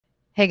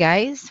Hey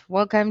guys,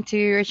 welcome to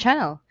your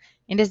channel.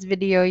 In this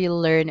video, you'll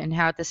learn on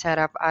how to set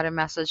up auto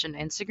message on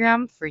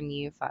Instagram for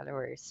new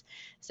followers.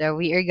 So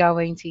we are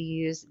going to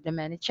use the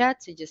ManyChat.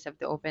 So you just have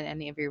to open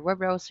any of your web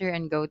browser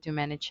and go to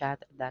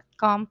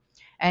manychat.com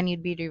and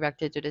you'd be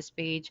directed to this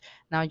page.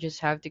 Now you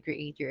just have to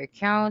create your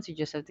account. You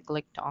just have to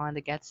click on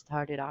the get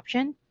started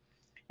option.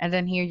 And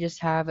then here you just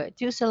have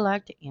to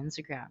select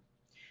Instagram.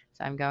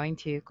 So I'm going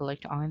to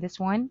click on this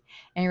one.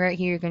 And right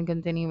here, you can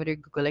continue with your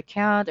Google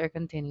account or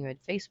continue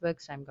with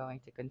Facebook. So I'm going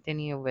to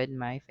continue with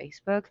my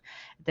Facebook.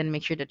 Then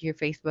make sure that your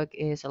Facebook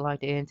is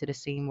logged into the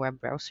same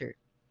web browser.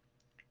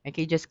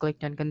 Okay, just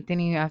click on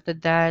continue after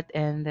that.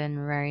 And then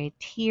right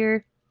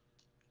here,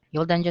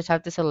 you'll then just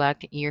have to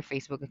select your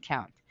Facebook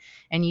account.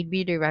 And you'd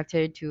be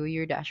directed to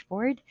your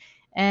dashboard.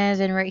 And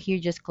then right here,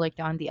 just click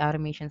on the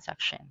automation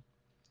section.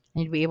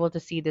 And you'll be able to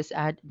see this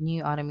add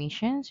new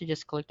automation. So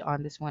just click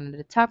on this one at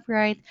the top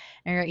right.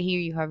 And right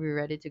here you have your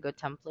ready to go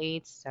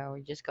templates. So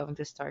we're just going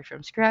to start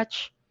from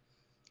scratch.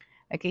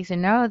 Okay, so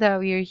now that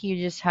we're here,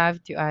 you just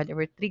have to add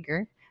our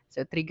trigger.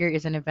 So trigger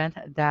is an event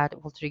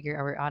that will trigger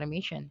our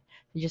automation.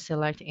 You just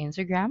select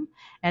Instagram.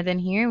 And then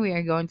here we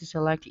are going to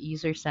select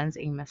user sends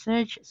a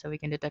message. So we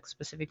can detect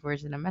specific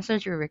words in a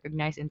message or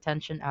recognize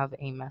intention of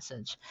a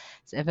message.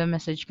 So if a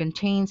message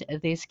contains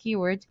these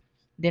keywords,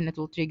 then it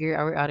will trigger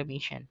our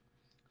automation.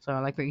 So,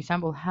 like for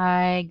example,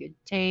 hi, good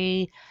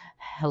day,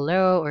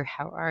 hello, or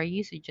how are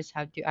you? So you just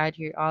have to add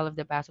here all of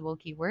the possible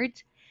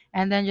keywords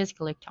and then just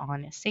click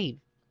on save.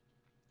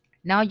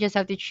 Now you just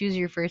have to choose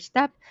your first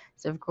step.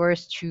 So of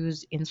course,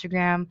 choose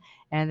Instagram,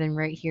 and then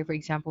right here, for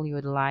example, you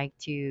would like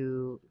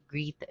to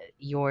greet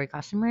your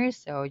customers.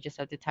 So you just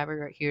have to type it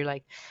right here,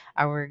 like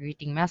our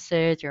greeting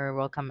message or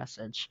welcome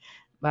message.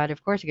 But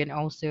of course, you can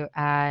also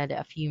add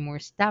a few more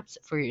steps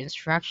for your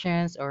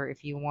instructions, or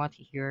if you want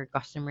your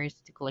customers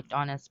to click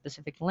on a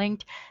specific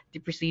link to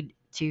proceed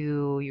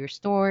to your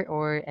store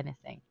or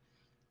anything.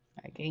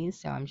 Okay,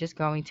 so I'm just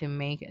going to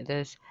make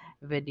this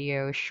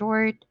video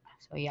short.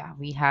 So yeah,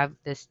 we have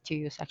these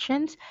two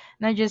sections.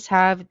 Now just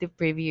have to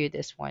preview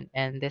this one,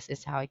 and this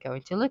is how it's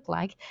going to look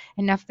like.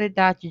 And after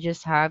that, you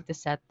just have to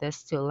set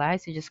this to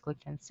live. So just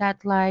click on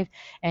set live,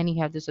 and you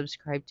have to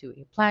subscribe to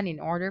a plan in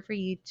order for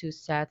you to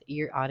set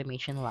your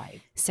automation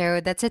live.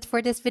 So that's it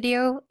for this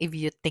video. If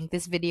you think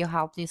this video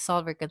helped you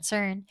solve your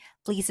concern,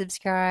 please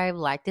subscribe,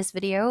 like this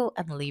video,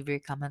 and leave your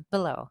comment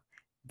below.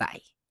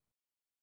 Bye.